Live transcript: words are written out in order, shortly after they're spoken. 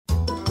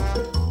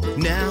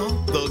Now,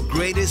 the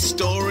greatest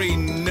story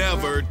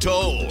never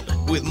told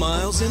with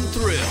Miles and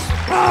Thrill.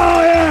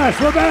 Oh,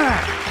 yes, we're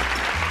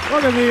back.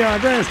 Welcome to the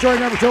Greatest Story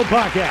Never Told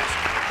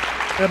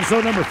podcast.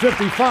 Episode number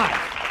 55.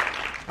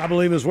 I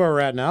believe is where we're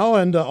at now,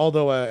 and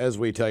although, as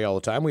we tell you all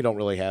the time, we don't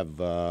really have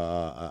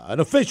an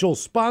official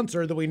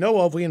sponsor that we know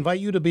of, we invite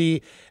you to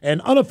be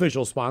an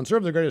unofficial sponsor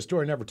of the Greatest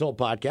Story Never Told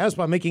podcast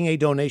by making a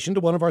donation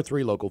to one of our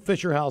 3 local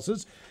Fisher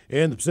houses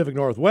in the Pacific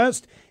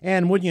Northwest,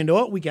 and wouldn't you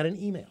know it, we get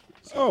an email.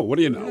 Oh, what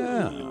do you know?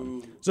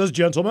 Yeah. Says,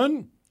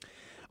 gentlemen,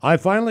 I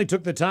finally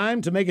took the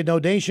time to make a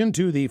donation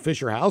to the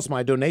Fisher House.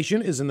 My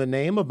donation is in the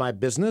name of my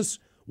business,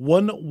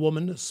 One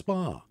Woman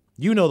Spa.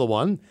 You know the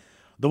one.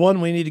 The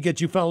one we need to get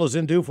you fellows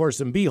into for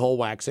some beehole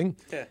waxing.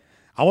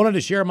 I wanted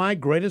to share my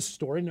greatest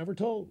story never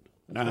told.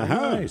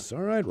 Nice.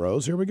 All right,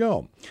 Rose, here we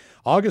go.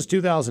 August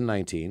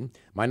 2019,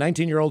 my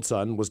 19-year-old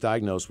son was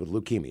diagnosed with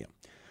leukemia.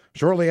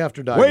 Shortly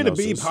after diagnosis...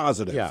 Way to be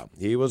positive. Yeah,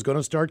 he was going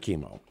to start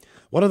chemo.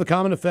 One of the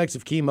common effects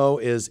of chemo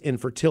is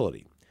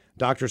infertility.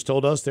 Doctors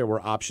told us there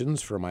were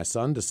options for my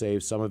son to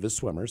save some of his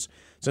swimmers.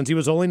 Since he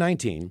was only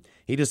 19,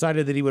 he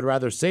decided that he would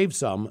rather save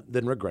some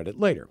than regret it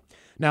later.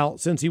 Now,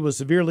 since he was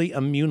severely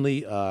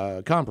immunely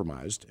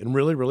compromised and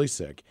really, really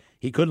sick,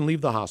 he couldn't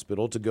leave the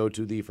hospital to go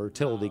to the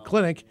fertility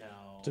clinic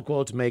to,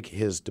 quote, make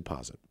his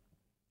deposit.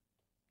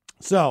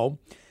 So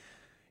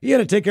he had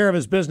to take care of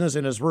his business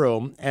in his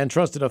room and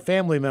trusted a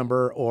family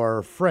member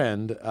or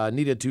friend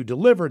needed to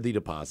deliver the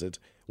deposit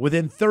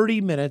within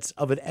 30 minutes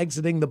of it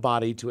exiting the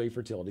body to a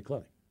fertility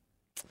clinic.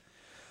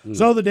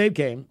 So the day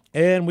came,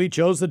 and we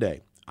chose the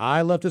day.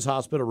 I left his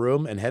hospital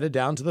room and headed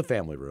down to the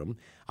family room.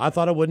 I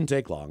thought it wouldn't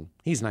take long.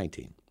 He's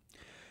 19.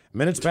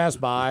 Minutes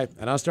passed by,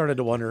 and I started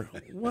to wonder,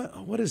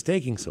 what is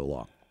taking so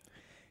long?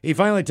 He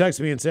finally texts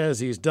me and says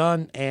he's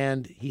done,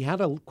 and he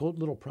had a, quote,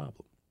 little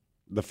problem.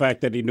 The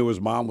fact that he knew his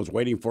mom was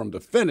waiting for him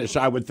to finish,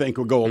 I would think,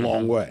 would go a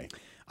long way.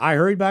 I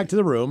hurried back to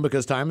the room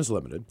because time is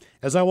limited.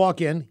 As I walk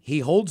in, he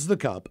holds the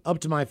cup up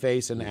to my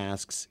face and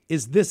asks,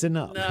 "Is this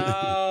enough?"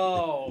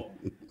 No.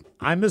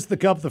 I missed the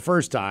cup the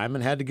first time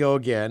and had to go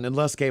again, and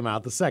less came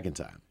out the second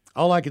time.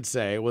 All I could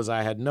say was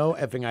I had no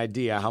effing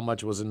idea how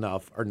much was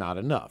enough or not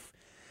enough.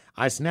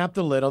 I snapped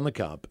the lid on the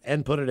cup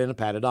and put it in a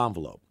padded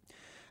envelope.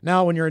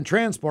 Now, when you're in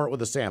transport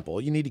with a sample,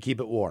 you need to keep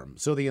it warm.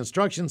 So the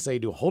instructions say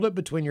to hold it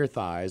between your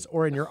thighs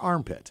or in your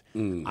armpit.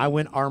 I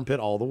went armpit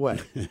all the way.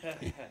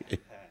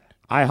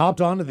 I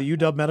hopped onto the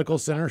UW Medical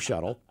Center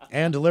shuttle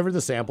and delivered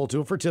the sample to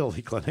a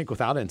fertility clinic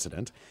without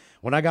incident.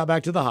 When I got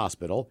back to the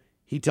hospital,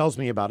 he tells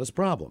me about his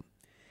problem.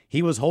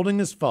 He was holding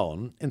his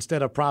phone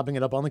instead of propping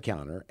it up on the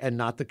counter and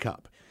not the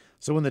cup.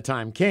 So when the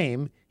time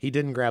came, he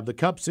didn't grab the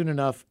cup soon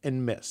enough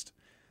and missed.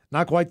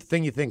 Not quite the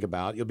thing you think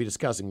about. You'll be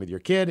discussing with your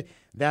kid.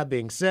 That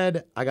being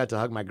said, I got to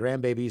hug my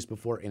grandbabies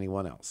before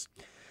anyone else.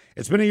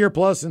 It's been a year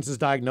plus since his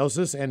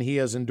diagnosis, and he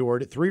has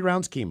endured 3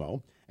 rounds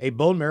chemo, a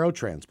bone marrow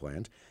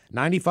transplant,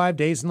 95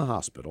 days in the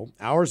hospital,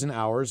 hours and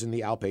hours in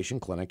the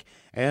outpatient clinic,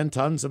 and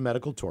tons of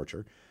medical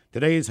torture.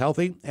 Today he's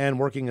healthy and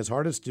working his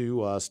hardest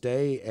to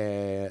stay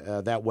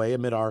that way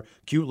amid our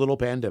cute little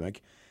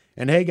pandemic.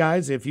 And hey,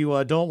 guys, if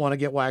you don't want to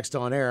get waxed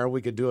on air,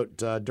 we could do it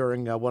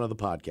during one of the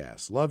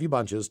podcasts. Love you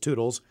bunches.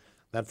 Toodles.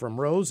 That from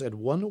Rose at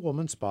One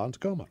Woman Spa in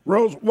Tacoma.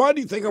 Rose, why do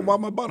you think I want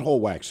my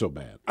butthole waxed so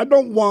bad? I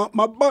don't want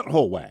my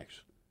butthole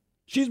waxed.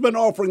 She's been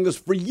offering this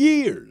for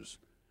years.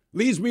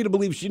 Leads me to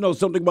believe she knows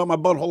something about my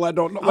butthole I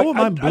don't know. I want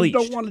mine bleached. I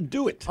don't want to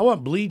do it. I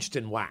want bleached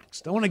and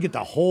waxed. I want to get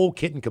the whole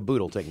kit and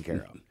caboodle taken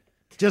care of,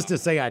 just to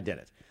say I did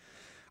it.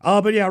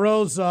 But yeah,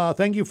 Rose,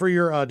 thank you for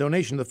your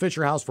donation to the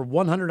Fisher House for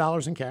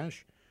 $100 in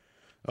cash.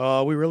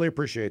 We really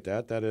appreciate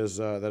that. That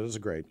is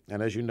great.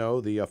 And as you know,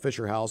 the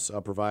Fisher House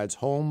provides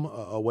home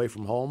away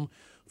from home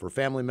for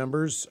family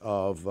members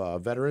of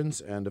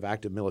veterans and of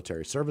active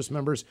military service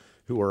members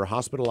who are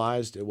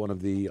hospitalized at one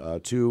of the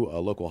 2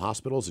 local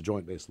hospitals, the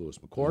Joint Base Lewis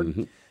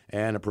McChord.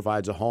 And it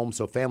provides a home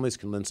so families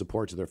can lend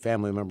support to their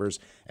family members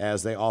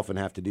as they often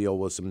have to deal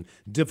with some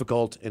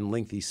difficult and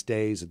lengthy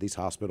stays at these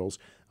hospitals,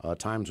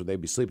 times where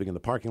they'd be sleeping in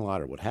the parking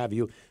lot or what have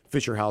you.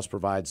 Fisher House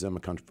provides them a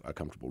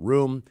comfortable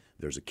room.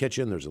 There's a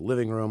kitchen. There's a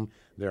living room.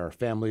 There are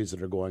families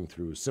that are going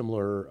through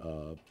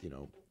similar,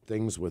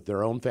 things with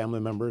their own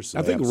family members. So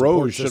I think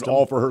Rose should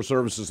offer her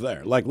services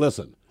there. Like,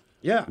 listen.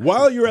 Yeah.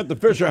 While you're at the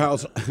Fisher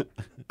House,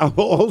 I'll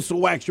also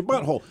wax your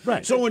butthole.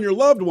 Right. So when your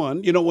loved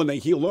one, when they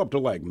heal up, they're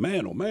like,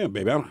 man, oh man,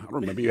 baby, I don't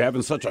remember you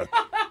having such a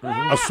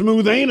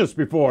smooth anus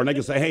before. And they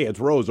can say, hey, it's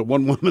Rose at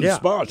One Woman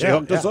Spa. She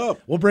hooked us up.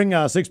 We'll bring a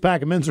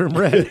 6-pack of Men's Room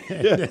Red,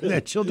 and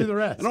then she'll do the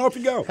rest. And off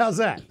you go. How's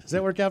that? Does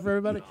that work out for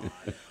everybody?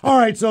 All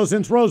right, so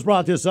since Rose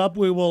brought this up,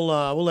 we'll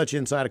let you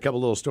inside a couple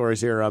little stories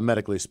here,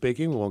 medically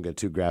speaking. We won't get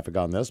too graphic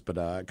on this, but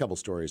a couple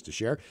stories to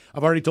share.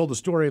 I've already told the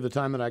story of the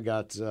time that I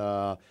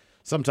got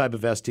some type of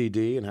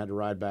STD and had to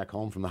ride back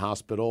home from the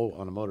hospital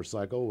on a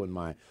motorcycle when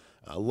my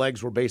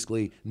legs were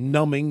basically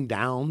numbing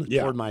down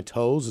toward my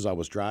toes as I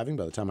was driving.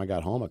 By the time I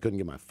got home, I couldn't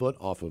get my foot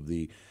off of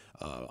the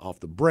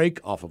brake,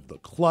 off of the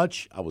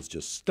clutch. I was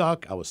just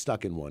stuck. I was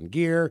stuck in one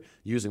gear,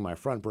 using my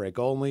front brake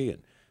only,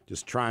 and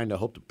just trying to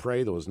hope to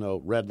pray there was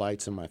no red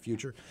lights in my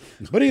future.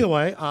 But either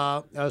way,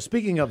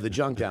 speaking of the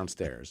junk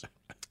downstairs,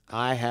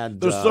 I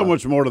had... There's so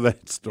much more to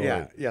that story.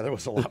 Yeah, there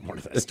was a lot more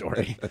to that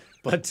story.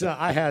 But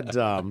I had...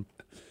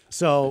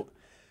 so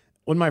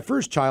when my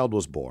first child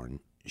was born,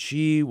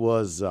 she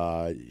was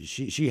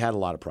she had a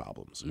lot of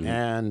problems,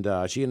 and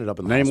she ended up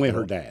in the Namely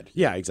hospital. her dad.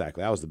 Yeah,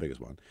 exactly. That was the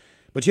biggest one.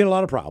 But she had a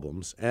lot of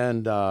problems,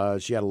 and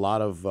she had a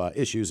lot of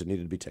issues that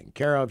needed to be taken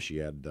care of. She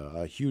had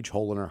a huge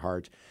hole in her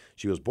heart.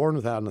 She was born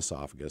without an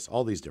esophagus,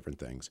 all these different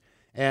things.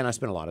 And I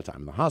spent a lot of time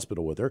in the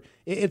hospital with her.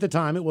 At the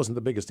time, it wasn't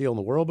the biggest deal in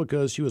the world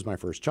because she was my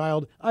first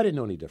child. I didn't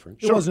know any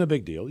different. It wasn't a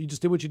big deal. You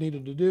just did what you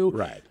needed to do.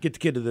 Right. Get the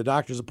kid to the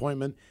doctor's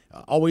appointment.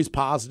 Always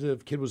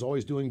positive. Kid was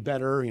always doing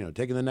better,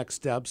 taking the next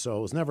step. So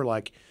it was never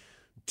like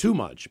too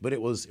much, but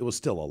it was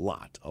still a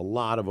lot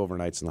of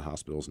overnights in the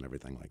hospitals and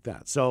everything like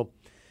that. So,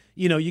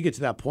 you get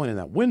to that point in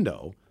that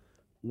window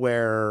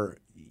where,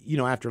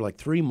 after like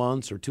 3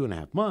 months or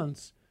 2.5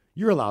 months,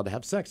 you're allowed to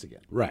have sex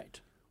again. Right.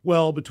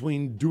 Well,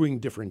 between doing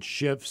different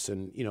shifts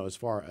and, as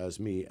far as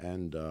me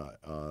and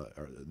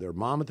their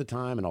mom at the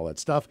time and all that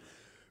stuff,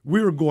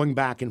 we were going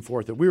back and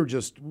forth. We were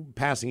just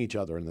passing each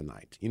other in the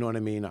night. You know what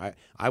I mean?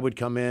 I would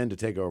come in to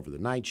take over the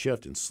night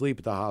shift and sleep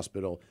at the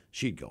hospital.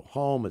 She'd go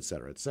home, et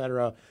cetera, et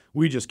cetera.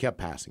 We just kept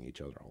passing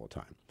each other all the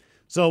time.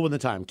 So when the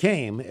time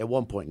came, at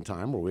one point in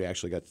time where we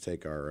actually got to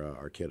take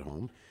our kid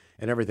home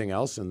and everything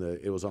else, and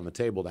it was on the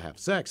table to have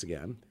sex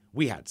again,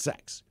 we had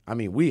sex. I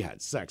mean, we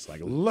had sex.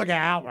 Like, look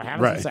out, we're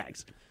having some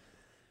sex.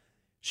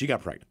 She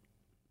got pregnant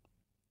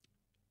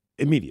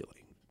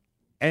immediately.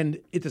 And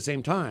at the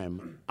same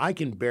time, I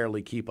can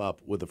barely keep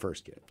up with the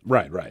first kid.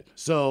 Right.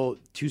 So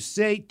to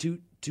say,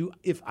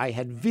 if I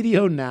had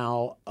video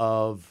now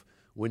of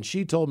when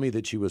she told me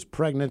that she was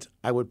pregnant,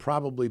 I would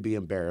probably be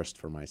embarrassed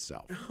for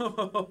myself.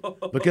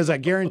 Because I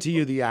guarantee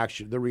you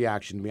the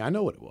reaction to me, I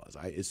know what it was.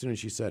 As soon as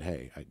she said,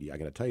 hey, I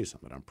got to tell you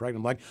something, I'm pregnant,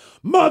 I'm like,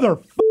 mother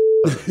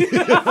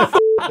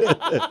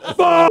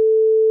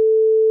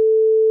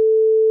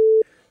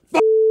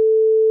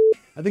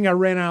I think I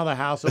ran out of the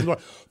house. I was going,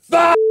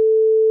 fuck!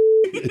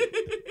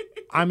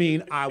 I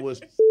mean, I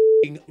was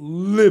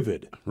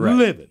livid. Right.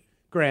 Livid.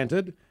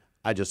 Granted,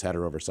 I just had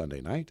her over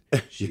Sunday night.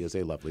 She is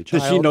a lovely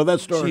child. Does she know that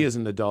story? She is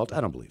an adult.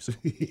 I don't believe so.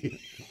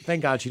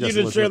 Thank God she doesn't.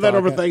 You didn't share that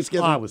over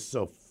Thanksgiving? I was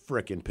so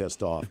freaking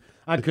pissed off.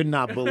 I could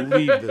not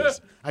believe this.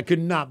 I could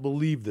not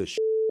believe this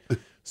shit.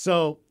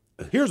 So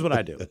here's what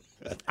I do.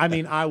 I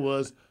mean, I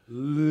was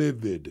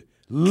livid.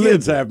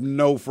 Kids have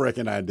no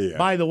freaking idea.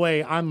 By the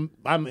way, I'm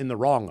in the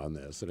wrong on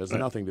this. It has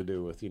nothing to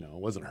do with, it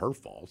wasn't her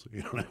fault.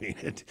 You know what I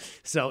mean?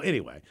 So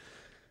anyway,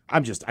 I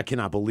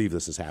cannot believe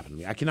this has happened to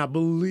me. I cannot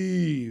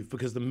believe,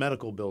 because the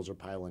medical bills are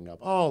piling up,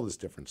 all this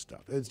different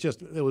stuff.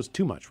 It was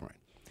too much for me.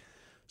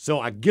 So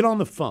I get on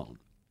the phone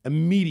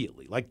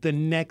immediately, like the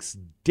next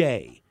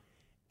day,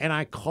 and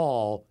I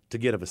call to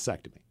get a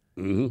vasectomy.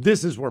 Mm-hmm.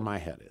 This is where my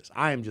head is.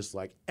 I am just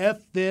like,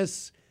 F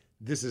this.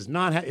 This is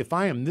not, if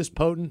I am this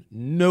potent,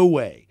 no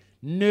way.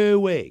 No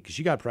way, because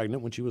she got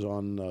pregnant when she was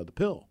on the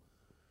pill.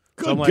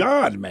 Good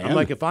God, man. I'm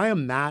like, if I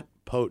am that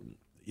potent,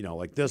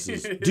 like this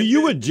is... Do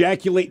you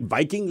ejaculate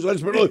Vikings?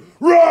 Let's be like,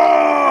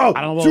 roar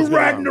to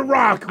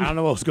Ragnarok. I don't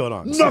know what was going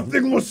on.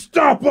 Nothing will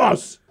stop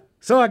us.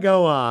 So I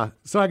go,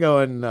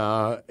 and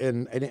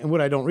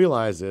what I don't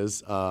realize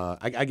is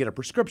I get a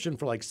prescription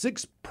for like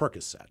 6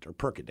 Percocet or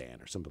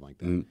Percodan or something like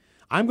that. Mm.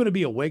 I'm going to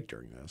be awake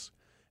during this,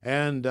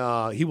 and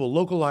he will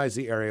localize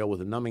the area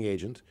with a numbing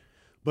agent.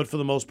 But for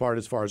the most part,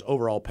 as far as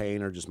overall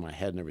pain or just my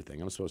head and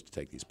everything, I'm supposed to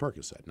take these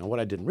Percocet. Now,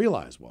 what I didn't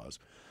realize was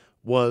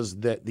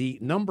that the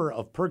number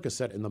of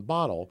Percocet in the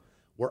bottle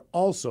were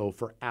also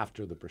for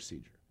after the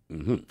procedure,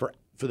 for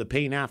the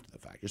pain after the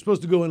fact. You're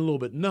supposed to go in a little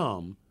bit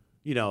numb,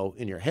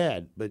 in your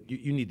head, but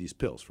you need these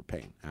pills for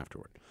pain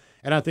afterward.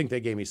 And I think they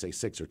gave me, say,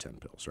 6 or 10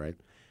 pills, right?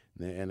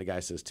 And the guy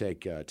says,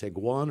 take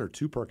 1 or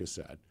 2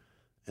 Percocet,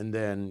 and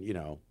then,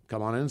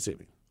 come on in and see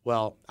me.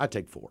 Well, I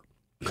take 4.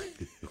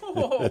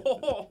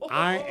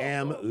 I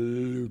am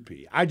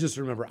loopy. I just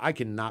remember I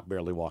cannot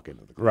barely walk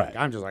into the clinic. Right.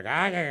 I'm just like,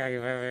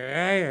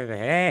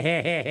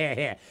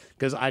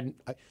 because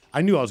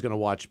I knew I was going to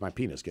watch my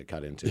penis get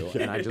cut into,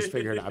 and I just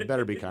figured I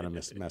better be kind of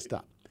messed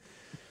up.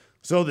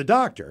 So the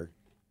doctor,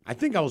 I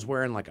think I was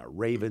wearing like a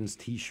Ravens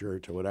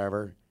T-shirt or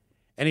whatever,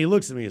 and he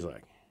looks at me, he's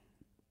like,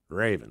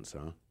 Ravens,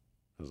 huh?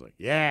 I was like,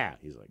 yeah.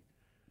 He's like,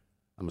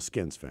 I'm a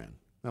Skins fan.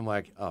 I'm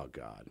like, oh,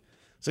 God.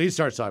 So he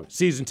starts talking,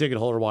 season ticket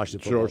holder,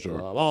 Washington football,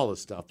 sure. all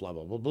this stuff, blah,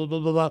 blah, blah, blah, blah,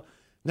 blah, blah.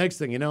 Next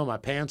thing you know, my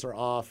pants are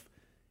off.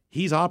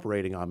 He's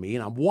operating on me,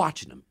 and I'm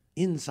watching him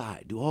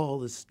inside do all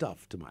this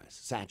stuff to my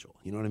satchel.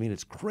 You know what I mean?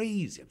 It's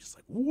crazy. I'm just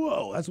like,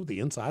 whoa, that's what the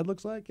inside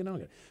looks like? I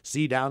got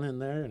see down in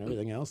there and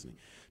everything else. And he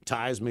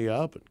ties me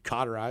up and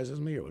cauterizes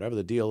me or whatever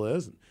the deal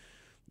is. And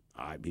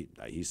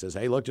he says,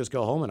 hey, look, just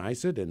go home and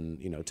ice it and,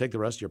 take the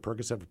rest of your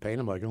Percocet for pain.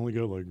 I'm like, I only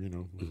got 4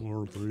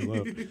 or 3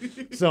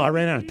 left. So I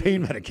ran out of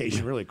pain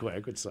medication really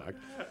quick, which sucked.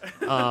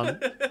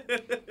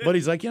 But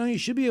he's like, you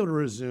should be able to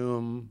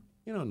resume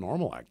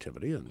normal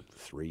activity in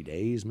 3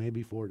 days,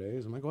 maybe 4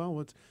 days. I'm like,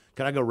 well,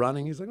 can I go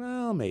running? He's like,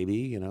 well,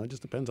 maybe. It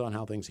just depends on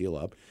how things heal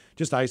up.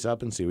 Just ice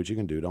up and see what you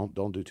can do.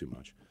 Don't do too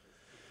much.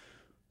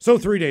 So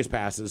 3 days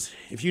passes.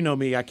 If you know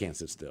me, I can't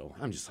sit still.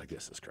 I'm just like,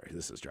 this is crazy.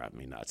 This is driving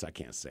me nuts. I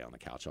can't stay on the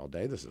couch all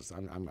day.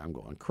 I'm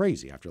going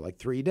crazy after like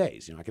 3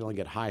 days. I can only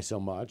get high so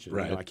much. And,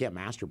 Right. I can't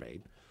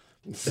masturbate.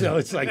 So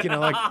it's like,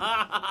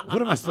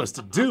 what am I supposed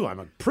to do? I'm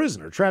a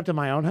prisoner trapped in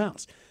my own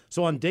house.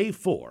 So on day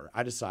 4,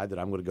 I decide that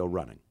I'm going to go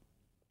running.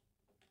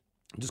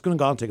 I'm just going to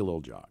go out and take a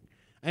little jog.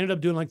 I ended up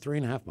doing like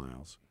 3.5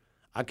 miles.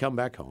 I come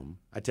back home.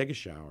 I take a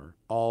shower.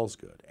 All's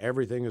good.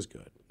 Everything is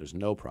good. There's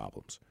no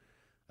problems.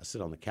 I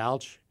sit on the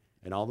couch,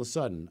 and all of a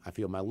sudden, I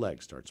feel my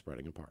legs start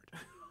spreading apart.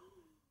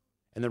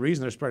 And the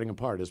reason they're spreading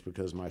apart is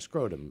because my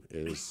scrotum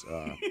is,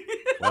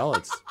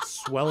 it's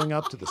swelling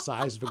up to the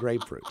size of a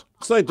grapefruit.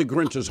 It's like the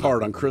Grinch's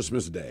heart on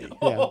Christmas Day.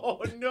 Yeah.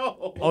 Oh,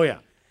 no. Oh, yeah.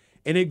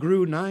 And it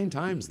grew 9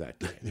 times that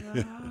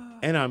day.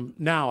 And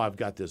I've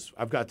got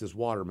this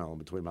watermelon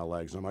between my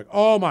legs. And I'm like,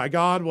 oh my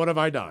God, what have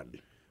I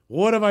done?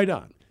 What have I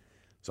done?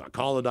 So I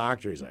call the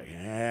doctor. He's like,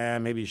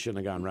 maybe you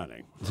shouldn't have gone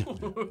running.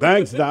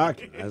 Thanks,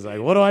 Doc. I was like,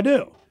 what do I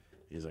do?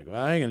 He's like,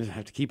 well, I'm going to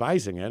have to keep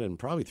icing it in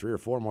probably 3 or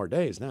 4 more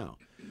days now.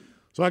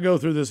 So I go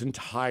through this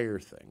entire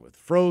thing with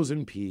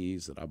frozen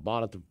peas that I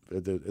bought at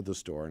the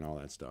store and all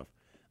that stuff.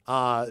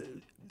 I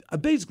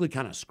basically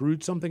kind of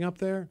screwed something up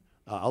there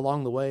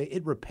along the way.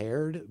 It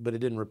repaired, but it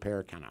didn't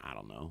repair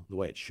the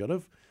way it should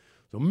have.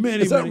 So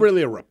Is that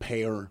really a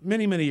repair?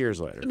 many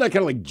years later. Isn't that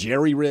kind of like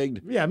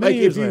jerry-rigged? Yeah, like many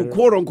years if you later.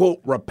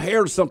 quote-unquote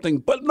repair something,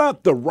 but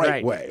not the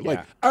right way. yeah.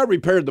 Like I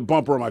repaired the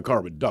bumper of my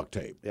car with duct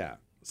tape. Yeah.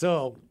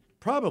 So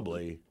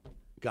probably,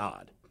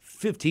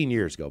 15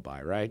 years go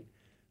by, right?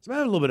 So I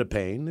had a little bit of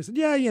pain. They said,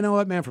 yeah, you know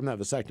what, man, from that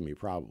vasectomy,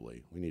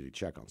 probably. We need to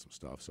check on some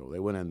stuff. So they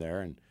went in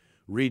there and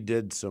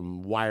redid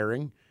some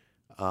wiring.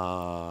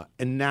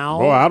 And now...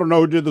 Well, I don't know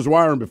who did this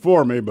wiring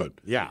before me, but...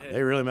 Yeah,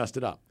 they really messed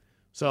it up.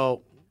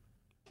 So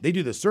they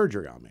do the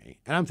surgery on me.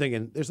 And I'm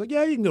thinking, there's like,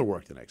 yeah, you can go to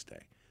work the next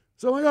day.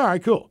 So I'm like, all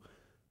right, cool.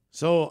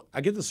 So I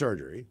get the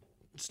surgery.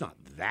 It's not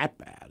that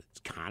bad.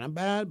 It's kind of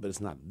bad, but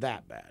it's not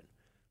that bad.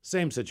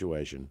 Same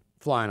situation,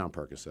 flying on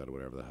Percocet or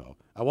whatever the hell.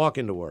 I walk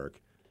into work,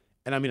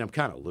 and I'm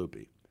kind of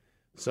loopy.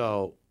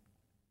 So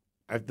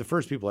the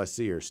first people I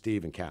see are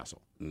Steve and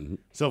Castle. Mm-hmm.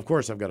 So, of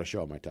course, I've got to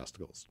show my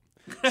testicles.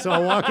 So I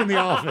walk in the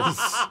office.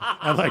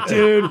 I'm like,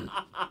 dude,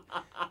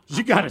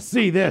 you got to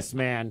see this,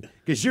 man,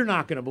 because you're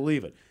not going to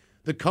believe it.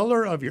 The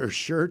color of your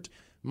shirt,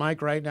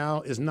 Mike, right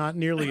now is not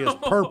nearly as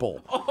purple.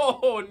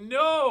 Oh,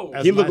 no.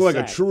 as He my looked like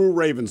a sack. true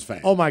Ravens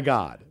fan. Oh, my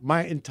God.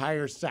 My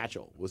entire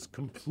satchel was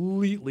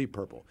completely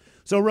purple.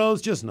 So,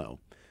 Rose, just know,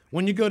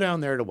 when you go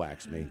down there to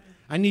wax me,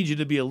 I need you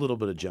to be a little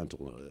bit of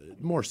gentle,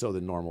 more so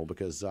than normal,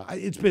 because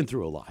it's been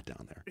through a lot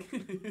down there.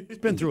 It's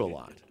been through a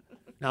lot.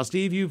 Now,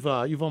 Steve, you've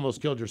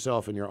almost killed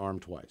yourself in your arm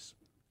twice.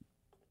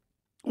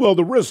 Well,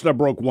 the wrist I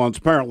broke once,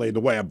 apparently the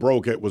way I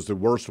broke it was the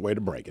worst way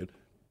to break it.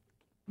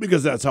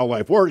 Because that's how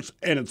life works,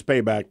 and it's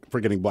payback for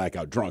getting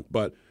blackout drunk.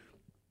 But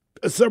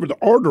I severed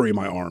the artery in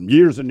my arm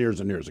years and years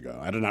and years ago.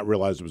 I did not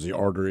realize it was the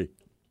artery.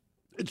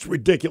 It's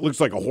ridiculous. It looks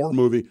like a horror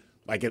movie.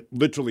 Like it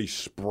literally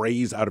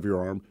sprays out of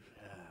your arm.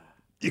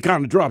 You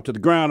kind of drop to the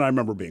ground. I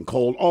remember being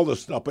cold, all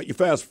this stuff. But you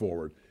fast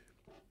forward.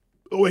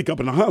 I wake up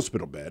in a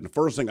hospital bed, and the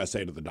first thing I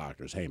say to the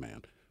doctor is, hey,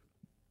 man,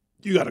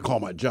 you got to call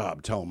my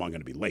job. Tell them I'm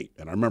going to be late.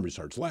 And I remember he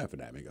starts laughing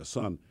at me. He goes,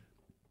 son,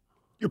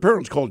 your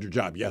parents called your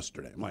job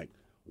yesterday. I'm like,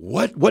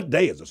 what? What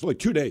day is this? Like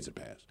 2 days had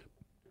passed.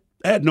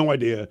 I had no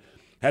idea.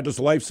 Had this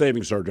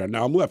life-saving surgery.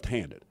 Now I'm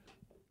left-handed.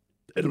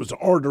 And it was an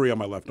artery on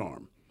my left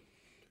arm.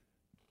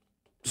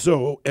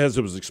 So as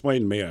it was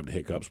explained to me, I have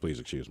hiccups, please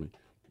excuse me.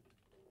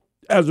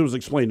 As it was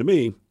explained to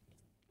me,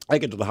 I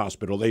get to the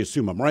hospital. They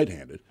assume I'm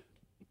right-handed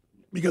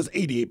because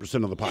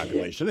 88% of the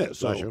population is.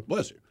 So,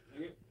 bless you.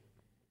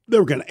 They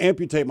were going to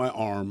amputate my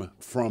arm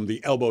from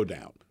the elbow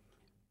down.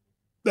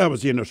 That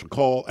was the initial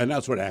call, and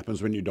that's what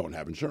happens when you don't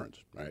have insurance,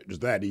 right?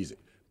 Just that easy.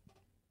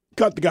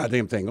 Cut the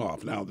goddamn thing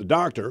off. Now, the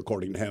doctor,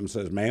 according to him,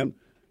 says, man,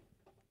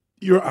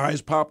 your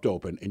eyes popped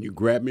open, and you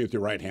grabbed me with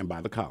your right hand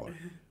by the collar.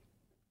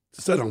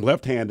 Said I'm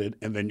left-handed,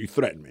 and then you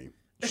threatened me.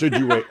 Should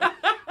you wait?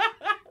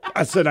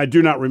 I said, I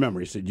do not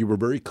remember. He said, you were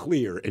very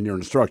clear in your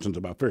instructions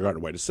about figuring out a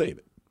way to save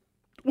it,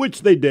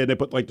 which they did. They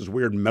put like this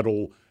weird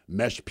metal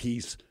mesh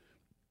piece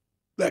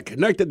that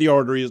connected the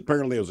arteries.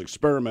 Apparently, it was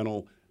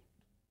experimental.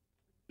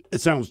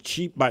 It sounds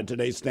cheap by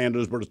today's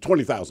standards, but it's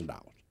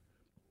 $20,000.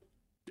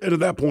 And at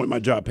that point, my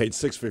job paid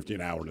 $650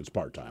 an hour, and it's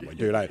part-time. Like,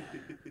 dude, I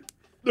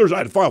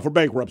had to file for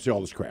bankruptcy,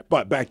 all this crap.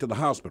 But back to the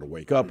hospital,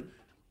 wake up.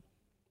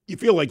 You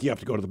feel like you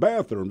have to go to the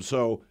bathroom,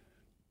 so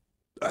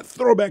I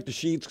throw back the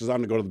sheets because I'm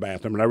going to go to the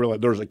bathroom, and I realize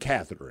there's a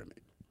catheter in me.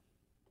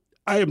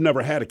 I have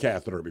never had a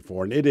catheter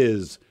before, and it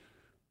is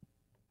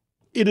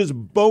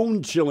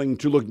bone-chilling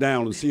to look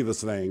down and see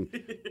this thing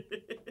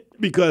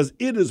because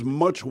it is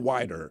much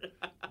wider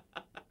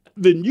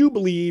than you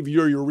believe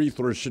your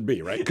urethra should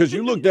be, right? Because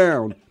you look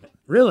down.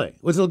 Really?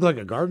 Does it look like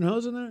a garden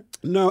hose in there?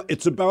 No,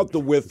 it's about the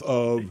width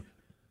of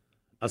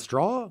A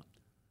straw?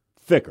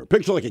 thicker.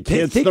 Picture like a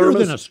kid's Thicker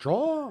thermos. than a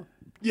straw?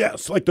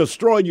 Yes, like the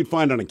straw you'd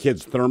find on a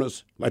kid's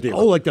thermos. Like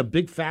Like the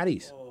big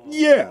fatties.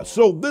 Yeah,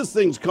 so this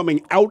thing's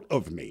coming out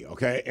of me,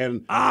 okay?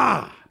 And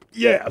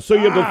yeah, so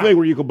you have the thing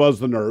where you can buzz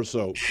the nurse,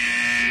 so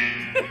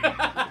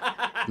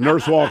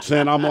nurse walks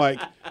in, I'm like,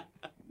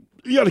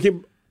 you gotta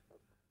keep,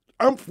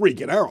 I'm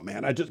freaking out,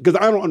 man. Because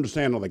I don't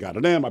understand how they got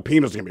it in, my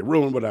penis is gonna be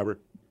ruined, whatever.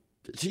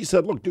 She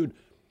said, look, dude,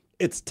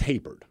 it's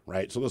tapered,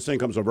 right? So this thing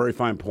comes to a very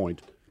fine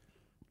point.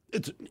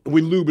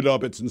 We lube it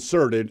up, it's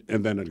inserted,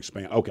 and then it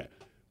expands. Okay,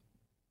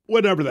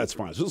 whatever, that's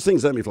fine. So this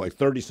thing's at me for like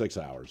 36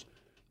 hours.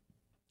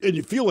 And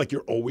you feel like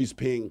you're always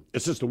peeing.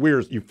 It's just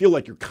you feel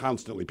like you're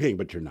constantly peeing,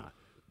 but you're not.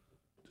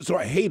 So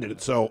I hated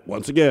it. So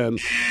once again,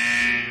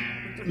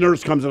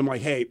 nurse comes in. I'm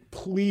like, hey,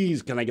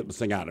 please, can I get this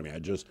thing out of me?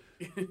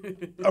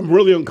 I'm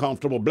really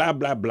uncomfortable, blah,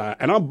 blah, blah.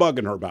 And I'm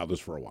bugging her about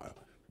this for a while.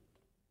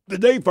 The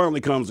day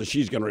finally comes that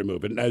she's going to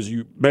remove it. And as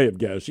you may have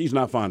guessed, she's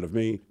not fond of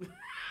me.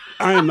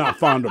 I am not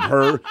fond of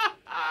her.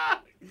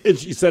 And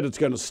she said it's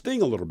going to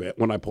sting a little bit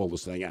when I pull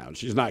this thing out.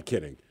 She's not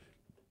kidding.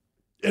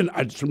 And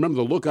I just remember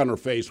the look on her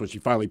face when she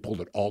finally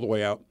pulled it all the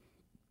way out.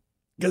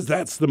 Because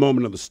that's the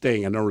moment of the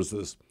sting. And there was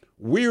this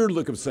weird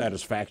look of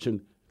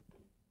satisfaction,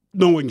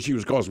 knowing she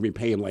was causing me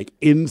pain, like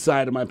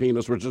inside of my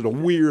penis, which is a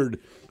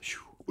weird.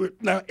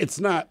 Now, it's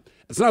not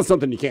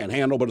something you can't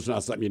handle, but it's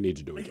not something you need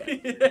to do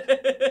again.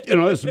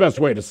 That's the best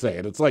way to say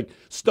it. It's like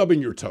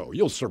stubbing your toe.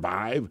 You'll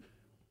survive,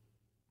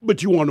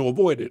 but you want to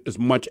avoid it as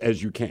much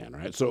as you can,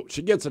 right? So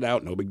she gets it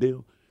out, no big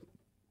deal.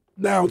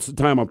 Now it's the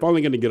time I'm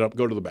finally going to get up,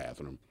 go to the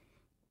bathroom.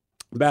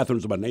 The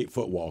bathroom's about an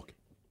 8-foot walk.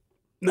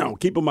 Now,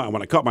 keep in mind,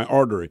 when I cut my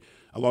artery,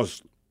 I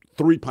lost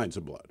 3 pints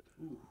of blood.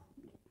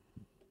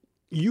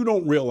 You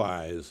don't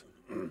realize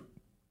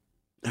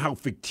how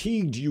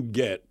fatigued you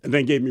get, and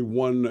they gave me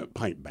 1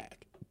 pint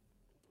back,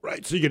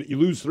 right? So you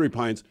lose 3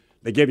 pints,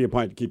 they gave you a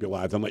pint to keep you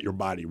alive, then let your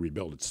body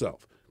rebuild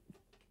itself.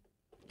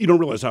 You don't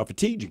realize how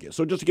fatigued you get.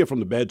 So just to get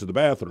from the bed to the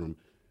bathroom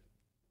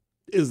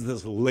is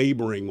this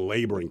laboring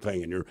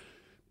thing, and you're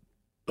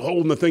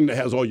holding the thing that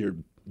has all your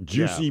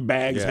juicy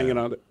bags hanging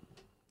on it.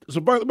 So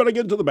finally, but I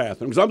get into the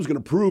bathroom because I'm just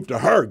going to prove to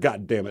her,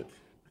 God damn it,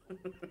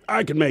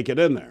 I can make it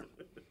in there.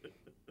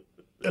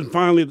 And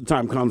finally, the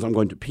time comes, I'm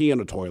going to pee in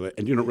a toilet,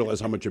 and you don't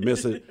realize how much you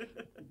miss it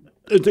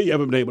until you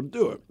haven't been able to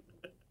do it.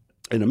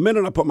 In the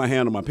minute I put my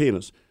hand on my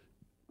penis,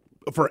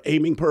 for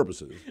aiming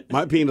purposes,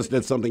 my penis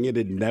did something it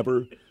had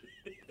never,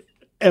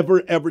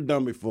 ever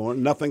done before,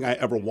 nothing I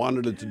ever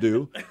wanted it to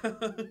do,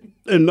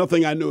 and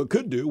nothing I knew it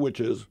could do,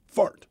 which is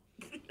fart.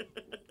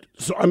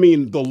 So, I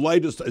mean, the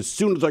lightest, as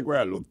soon as I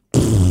grabbed it,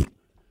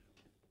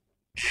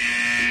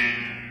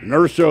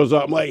 nurse shows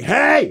up. I'm like,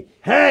 hey,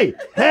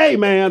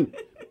 man.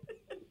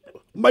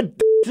 My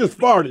just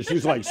farted.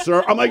 She's like,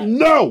 sir. I'm like,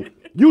 no,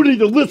 you need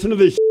to listen to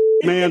this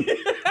man.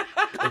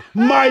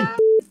 My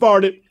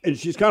farted. And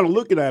she's kind of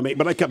looking at me,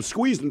 but I kept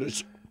squeezing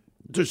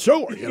to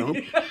show her,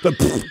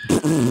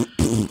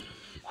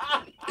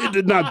 It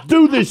did not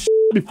do this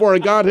before I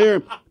got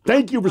here.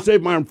 Thank you for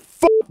saving my arm.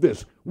 Fuck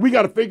this. We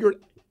got to figure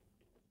it.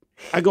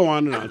 I go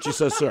on and on. She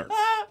says, sir.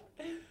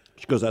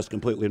 She goes, that's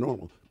completely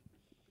normal.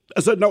 I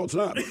said, no, it's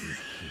not.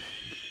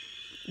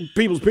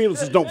 People's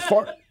penises don't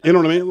fart. You know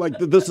what I mean? Like,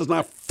 this is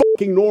not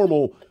fucking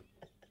normal.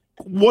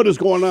 What is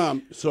going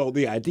on? So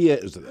the idea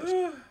is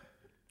this.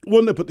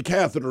 When they put the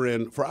catheter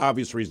in, for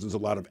obvious reasons, a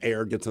lot of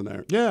air gets in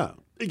there. Yeah.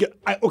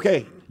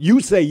 Okay, you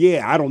say,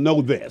 yeah, I don't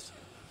know this.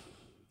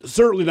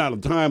 Certainly not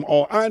at the time.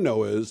 All I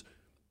know is,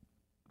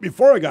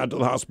 before I got to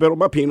the hospital,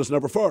 my penis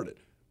never farted.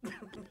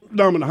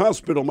 Now I'm in the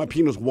hospital, my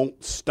penis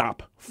won't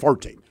stop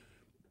farting.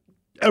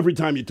 Every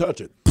time you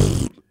touch it.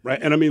 Right?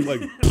 And I mean,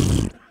 like,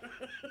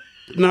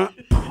 not,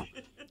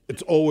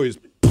 it's always.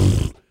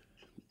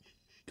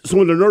 So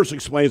when the nurse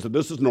explains that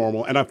this is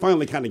normal, and I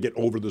finally kind of get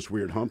over this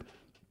weird hump,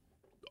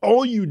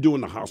 all you do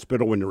in the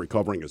hospital when you're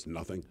recovering is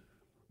nothing.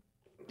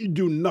 You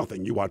do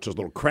nothing. You watch this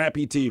little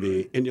crappy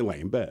TV, and you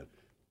lay in bed.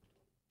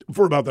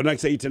 For about the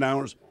next 18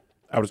 hours,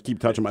 I would just keep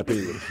touching my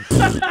penis.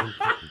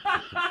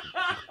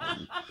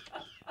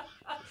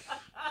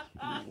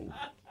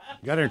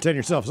 Got to entertain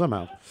yourself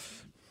somehow.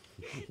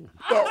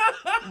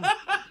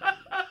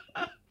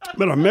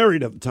 But I'm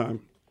married at the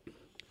time.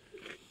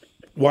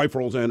 Wife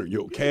rolls in, are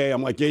you okay?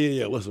 I'm like,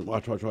 yeah. Listen,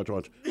 watch. Go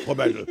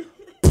back to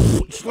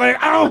she's like,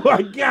 oh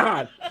my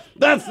God.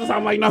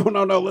 I'm like,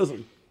 no,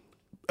 listen.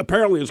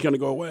 Apparently it's going to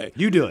go away.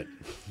 You do it.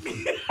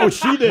 Oh,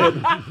 she did.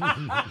 We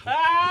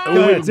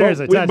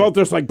both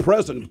just like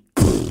present.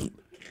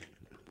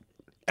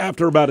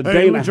 After about a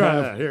day and a half.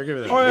 That. Here, give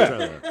me that. Oh,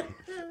 yeah.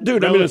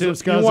 Dude, I mean, you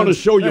want to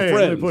show your friends.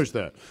 Let me push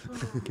that.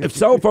 If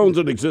cell phones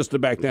had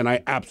existed back then,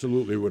 I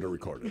absolutely would have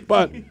recorded.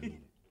 But,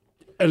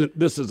 and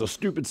this is a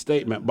stupid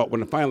statement, but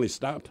when it finally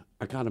stopped,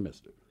 I kind of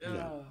missed it.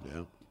 Yeah.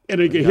 And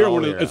you can hear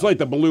when it's like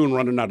the balloon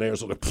running out of air,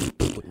 so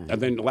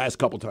and then the last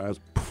couple times.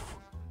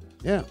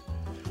 Yeah.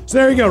 So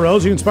there you go,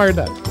 Rose. You inspired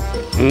that.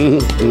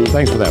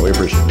 Thanks for that. We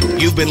appreciate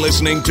it. You've been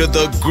listening to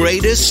The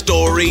Greatest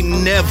Story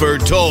Never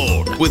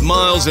Told with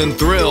Miles and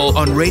Thrill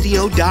on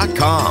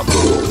radio.com.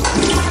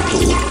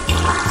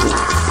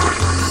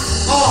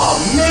 Oh,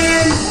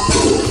 man!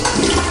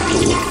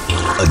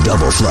 A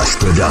Double Flush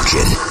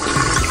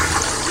production.